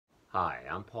Hi,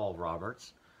 I'm Paul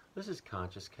Roberts. This is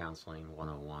Conscious Counseling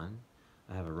 101.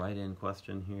 I have a write-in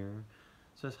question here.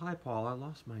 It says, "Hi Paul, I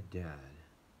lost my dad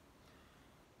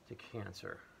to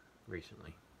cancer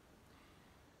recently.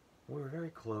 We were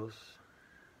very close.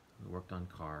 We worked on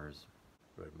cars,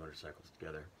 rode motorcycles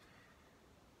together.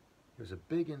 He was a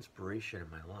big inspiration in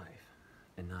my life,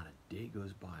 and not a day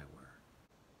goes by where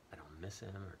I don't miss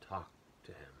him or talk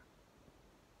to him.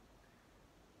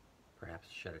 Perhaps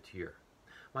shed a tear.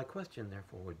 My question,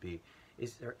 therefore, would be,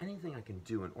 is there anything I can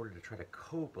do in order to try to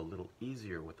cope a little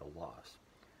easier with the loss?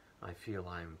 I feel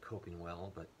I'm coping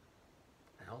well, but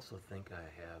I also think I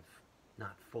have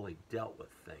not fully dealt with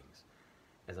things,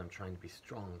 as I'm trying to be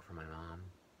strong for my mom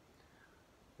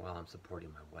while I'm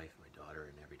supporting my wife and my daughter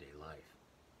in everyday life,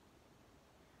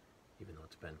 even though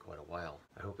it's been quite a while.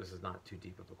 I hope this is not too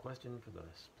deep of a question for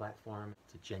this platform.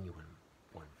 It's a genuine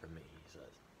one for me," he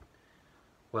says.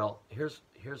 Well, here's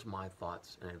my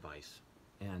thoughts and advice,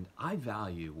 and I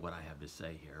value what I have to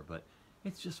say here, but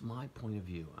it's just my point of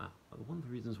view. One of the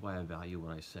reasons why I value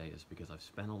what I say is because I've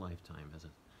spent a lifetime as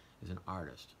an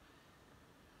artist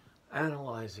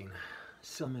analyzing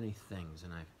so many things,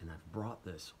 and I've brought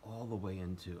this all the way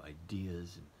into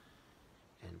ideas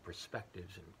and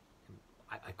perspectives, and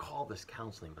I call this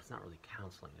counseling, but it's not really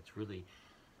counseling. It's really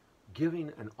giving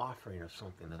an offering of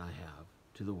something that I have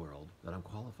to the world that I'm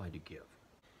qualified to give.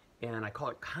 And I call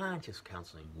it Conscious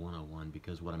Counseling 101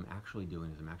 because what I'm actually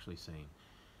doing is I'm actually saying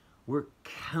we're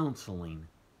counseling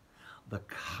the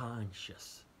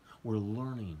conscious. We're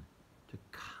learning to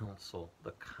counsel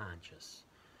the conscious.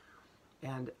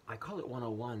 And I call it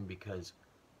 101 because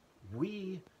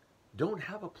we don't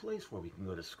have a place where we can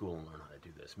go to school and learn how to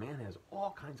do this. Man has all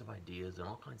kinds of ideas and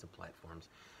all kinds of platforms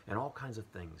and all kinds of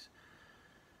things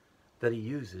that he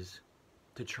uses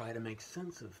to try to make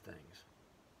sense of things.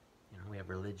 We have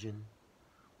religion,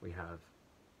 we have,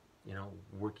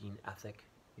 working ethic.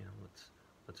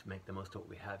 Let's make the most of what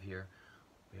we have here.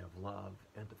 We have love,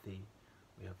 empathy.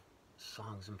 We have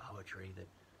songs and poetry that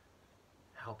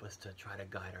help us to try to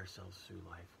guide ourselves through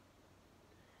life.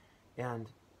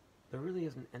 And there really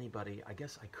isn't anybody. I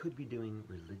guess I could be doing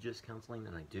religious counseling,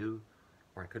 and I do,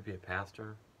 or I could be a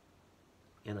pastor.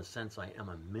 In a sense, I am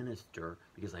a minister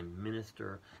because I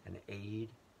minister and aid,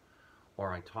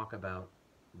 or I talk about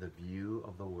the view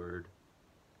of the word.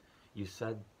 You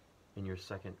said in your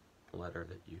second letter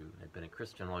that you had been a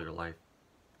Christian all your life,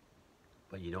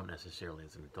 but you don't necessarily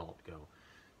as an adult go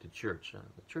to church.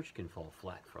 The church can fall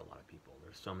flat for a lot of people.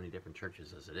 There's so many different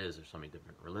churches as it is. There's so many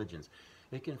different religions.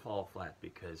 It can fall flat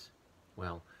because,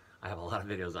 well, I have a lot of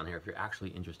videos on here. If you're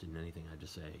actually interested in anything, I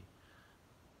just say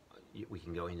we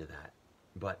can go into that.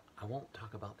 But I won't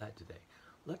talk about that today.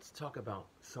 Let's talk about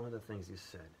some of the things you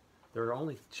said. There are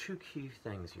only two key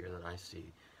things here that I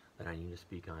see that I need to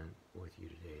speak on with you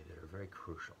today that are very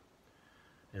crucial.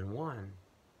 And one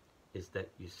is that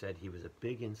you said he was a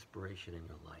big inspiration in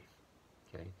your life,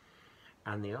 okay?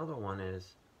 And the other one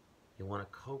is you want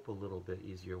to cope a little bit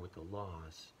easier with the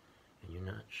loss, and you're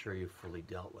not sure you've fully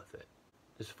dealt with it.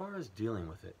 As far as dealing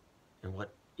with it and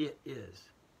what it is,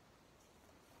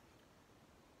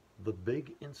 the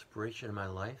big inspiration in my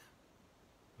life,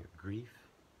 your grief,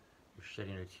 you're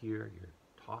shedding a tear,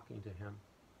 you're talking to him.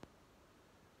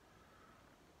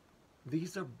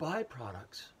 These are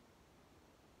byproducts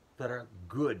that are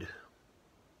good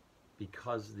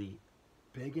because the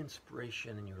big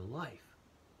inspiration in your life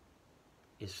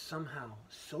is somehow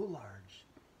so large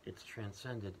it's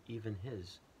transcended even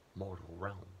his mortal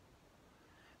realm.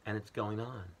 And it's going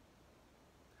on.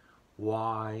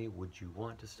 Why would you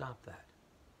want to stop that?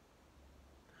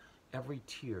 Every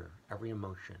tear, every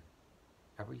emotion,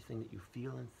 everything that you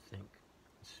feel and think,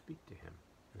 speak to him,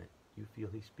 and that you feel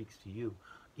he speaks to you,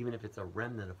 even if it's a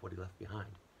remnant of what he left behind,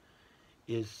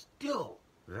 is still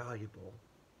valuable,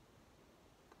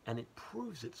 and it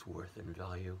proves its worth and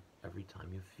value every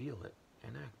time you feel it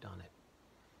and act on it.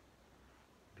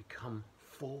 Become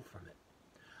full from it.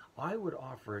 I would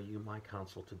offer you my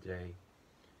counsel today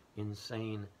in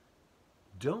saying,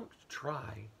 don't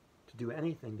try to do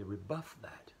anything to rebuff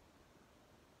that.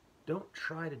 Don't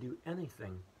try to do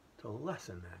anything to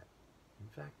lessen that. In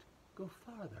fact, go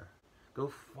farther. Go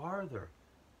farther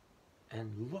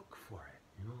and look for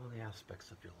it in all the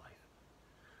aspects of your life.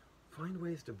 Find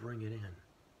ways to bring it in.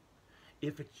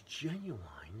 If it's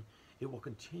genuine, it will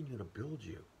continue to build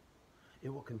you. It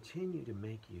will continue to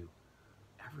make you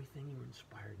everything you're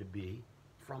inspired to be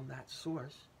from that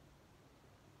source.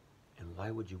 And why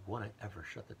would you want to ever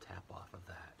shut the tap off of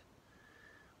that?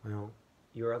 Well,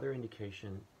 your other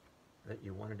indication that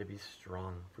you wanted to be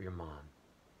strong for your mom.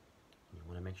 You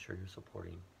want to make sure you're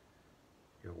supporting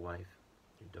your wife,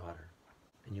 your daughter.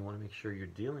 and you want to make sure you're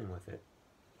dealing with it.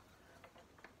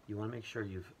 You want to make sure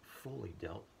you've fully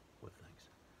dealt with things.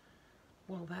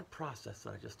 Well, that process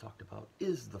that I just talked about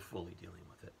is the fully dealing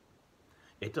with it.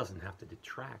 It doesn't have to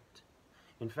detract.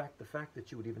 In fact, the fact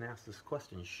that you would even ask this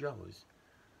question shows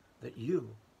that you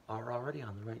are already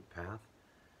on the right path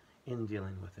in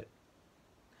dealing with it.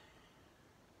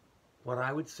 What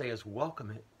I would say is welcome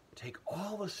it. Take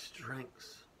all the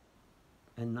strengths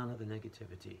and none of the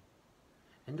negativity.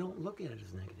 And don't look at it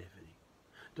as negativity.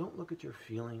 Don't look at your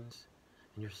feelings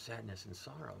and your sadness and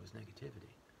sorrow as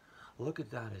negativity. Look at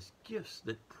that as gifts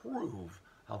that prove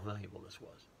how valuable this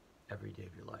was every day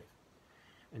of your life.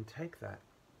 And take that,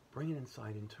 bring it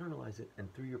inside, internalize it,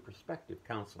 and through your perspective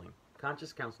counseling,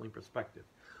 conscious counseling perspective,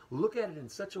 look at it in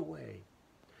such a way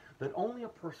that only a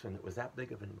person that was that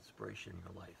big of an inspiration in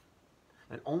your life,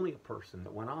 and only a person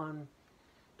that went on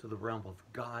to the realm of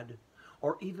God,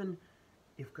 or even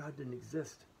if God didn't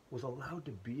exist, was allowed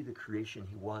to be the creation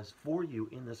he was for you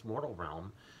in this mortal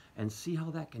realm, and see how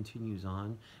that continues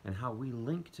on, and how we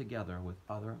link together with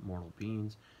other mortal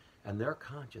beings and their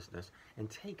consciousness, and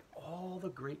take all the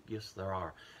great gifts there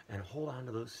are, and hold on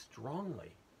to those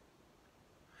strongly.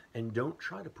 And don't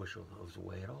try to push those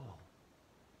away at all.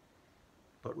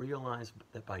 But realize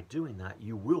that by doing that,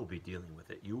 you will be dealing with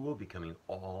it. You will be becoming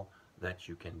all that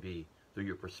you can be through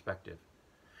your perspective.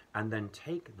 And then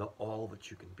take the all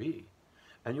that you can be,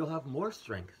 and you'll have more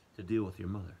strength to deal with your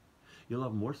mother. You'll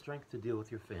have more strength to deal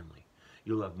with your family.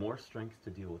 You'll have more strength to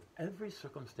deal with every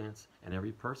circumstance and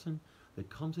every person that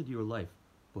comes into your life,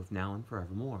 both now and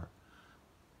forevermore.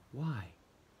 Why?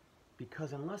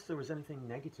 Because unless there was anything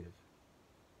negative,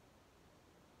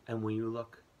 and when you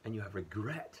look and you have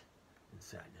regret and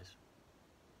sadness,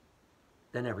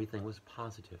 then everything was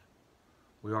positive.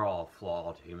 We are all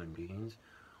flawed human beings.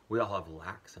 We all have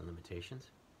lacks and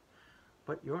limitations.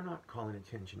 But you're not calling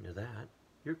attention to that.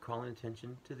 You're calling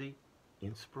attention to the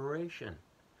inspiration.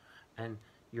 And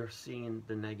you're seeing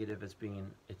the negative as being,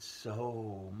 it's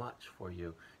so much for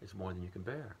you, it's more than you can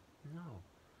bear. No.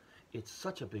 It's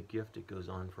such a big gift, it goes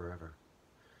on forever.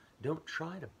 Don't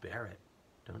try to bear it.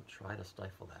 Don't try to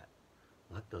stifle that.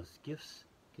 Let those gifts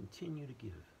continue to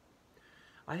give.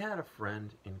 I had a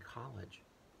friend in college,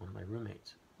 one of my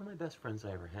roommates, one of my best friends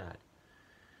I ever had.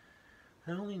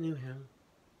 I only knew him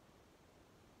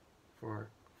for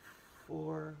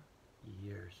 4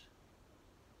 years,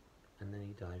 and then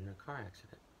he died in a car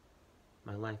accident.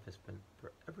 My life has been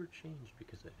forever changed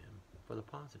because of him, for the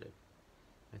positive.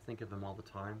 I think of him all the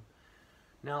time.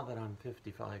 Now that I'm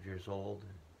 55 years old,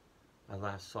 and I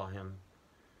last saw him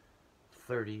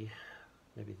 30,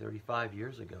 maybe 35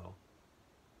 years ago,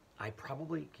 I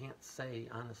probably can't say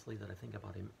honestly that I think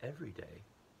about him every day,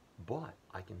 but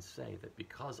I can say that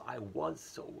because I was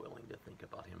so willing to think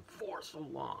about him for so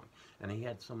long, and he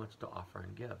had so much to offer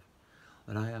and give,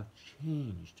 that I have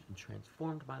changed and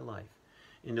transformed my life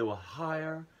into a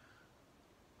higher,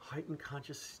 heightened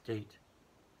conscious state,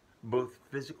 both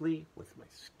physically with my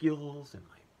skills and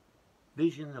my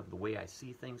vision of the way I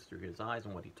see things through his eyes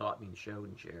and what he taught me and showed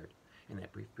and shared in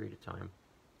that brief period of time,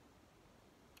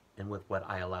 and with what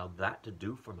I allowed that to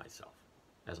do for myself,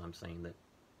 as I'm saying that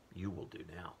you will do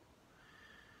now.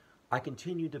 I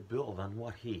continue to build on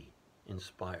what he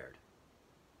inspired.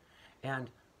 And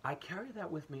I carry that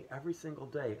with me every single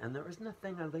day, and there isn't a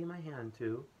thing I lay my hand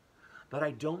to that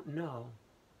I don't know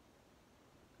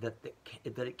that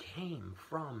it came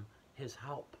from his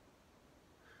help.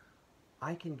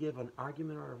 I can give an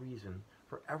argument or a reason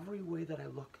for every way that I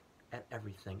look at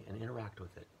everything and interact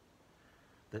with it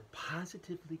that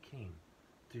positively came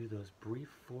through those brief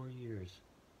 4 years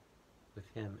with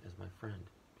him as my friend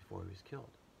before he was killed.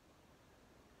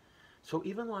 So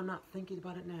even though I'm not thinking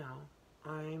about it now,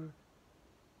 I'm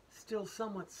still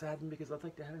somewhat saddened because I'd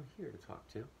like to have him here to talk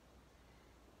to.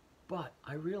 But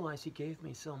I realize he gave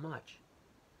me so much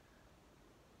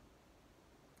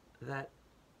that,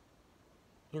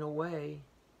 in a way,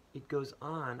 it goes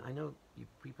on. I know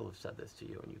people have said this to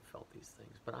you and you've felt these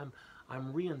things, but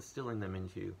I'm reinstilling them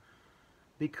into you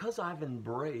because I've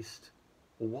embraced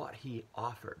what he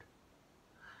offered.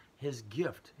 His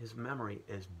gift, his memory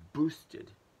is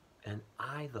boosted, and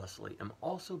I thusly am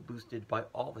also boosted by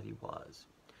all that he was.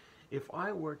 If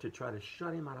I were to try to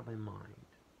shut him out of my mind,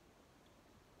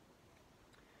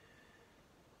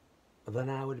 then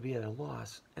I would be at a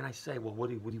loss. And I say, well,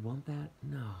 would he want that?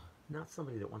 No, not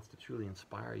somebody that wants to truly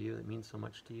inspire you, that means so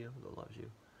much to you, that loves you.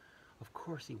 Of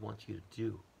course he wants you to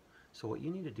do. So what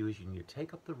you need to do is you need to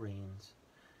take up the reins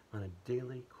on a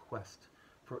daily quest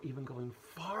for even going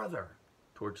farther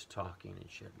towards talking and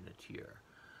shedding a tear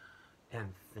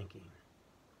and thinking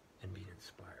and being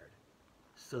inspired,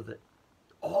 so that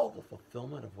all the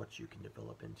fulfillment of what you can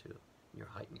develop into your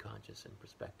heightened conscious and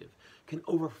perspective can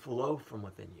overflow from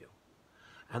within you.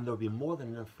 And there'll be more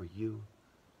than enough for you,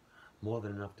 more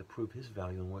than enough to prove his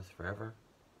value and worth forever,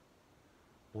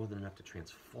 more than enough to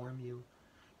transform you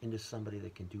into somebody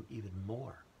that can do even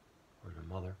more for your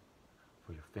mother,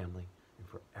 for your family, and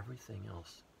for everything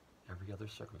else, every other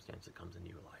circumstance that comes into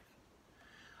your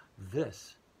life.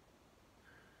 This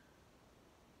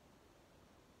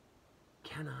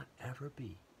cannot ever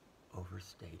be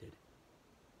overstated.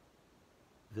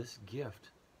 This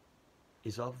gift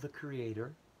is of the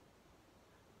Creator.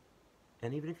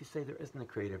 And even if you say there isn't a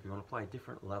Creator, if you want to apply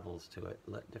different levels to it,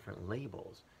 different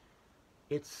labels,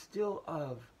 it's still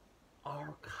of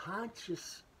our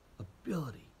conscious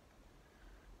ability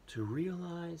to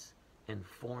realize and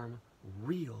form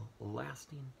real,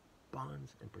 lasting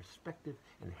bonds and perspective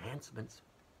enhancements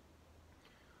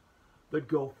that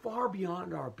go far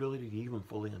beyond our ability to even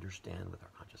fully understand with our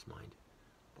conscious mind.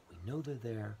 But we know they're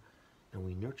there, and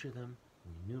we nurture them,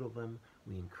 we noodle them,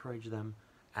 we encourage them,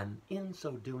 and in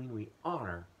so doing we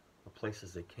honor the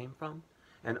places they came from,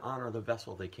 and honor the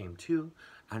vessel they came to,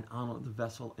 and honor the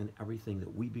vessel and everything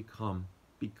that we become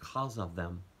because of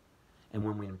them. And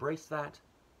when we embrace that,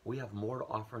 we have more to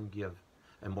offer and give,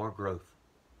 and more growth.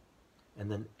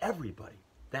 And then everybody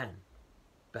then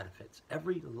benefits.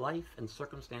 Every life and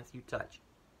circumstance you touch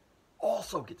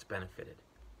also gets benefited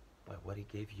by what he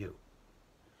gave you.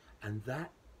 And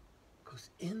that goes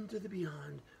into the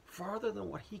beyond, farther than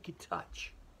what he could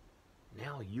touch.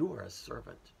 Now you are a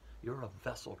servant. You're a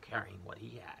vessel carrying what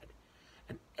he had.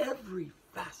 And every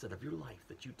facet of your life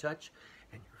that you touch,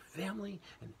 and your family,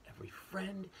 and every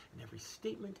friend, and every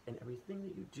statement, and everything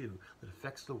that you do that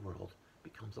affects the world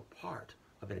becomes a part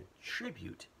of a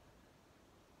tribute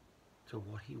to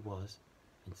what he was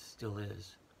and still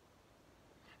is.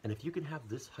 And if you can have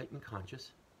this heightened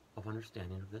conscious of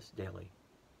understanding of this daily,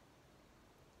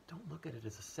 don't look at it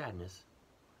as a sadness.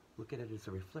 Look at it as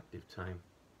a reflective time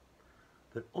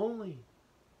that only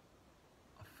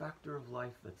a factor of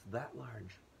life that's that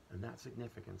large and that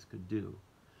significance could do.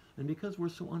 And because we're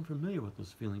so unfamiliar with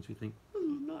those feelings, we think, this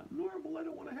is not normal, I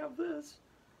don't want to have this.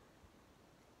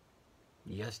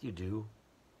 Yes, you do.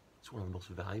 It's one of the most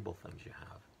valuable things you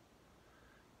have.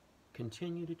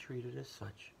 Continue to treat it as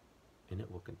such, and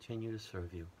it will continue to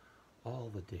serve you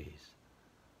all the days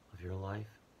of your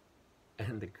life.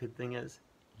 And the good thing is,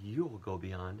 you will go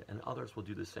beyond, and others will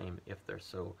do the same if they're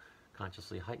so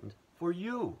consciously heightened for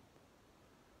you.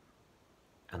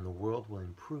 And the world will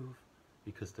improve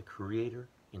because the Creator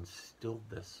instilled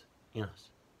this in us.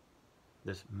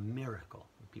 This miracle.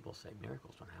 People say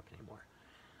miracles don't happen anymore.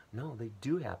 No, they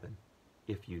do happen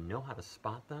if you know how to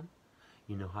spot them,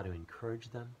 you know how to encourage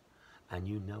them, and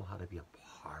you know how to be a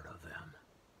part of them.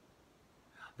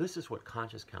 This is what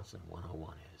Conscious Counseling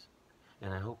 101 is.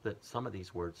 And I hope that some of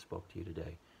these words spoke to you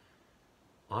today.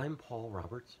 I'm Paul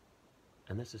Roberts,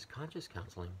 and this is Conscious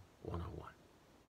Counseling 101.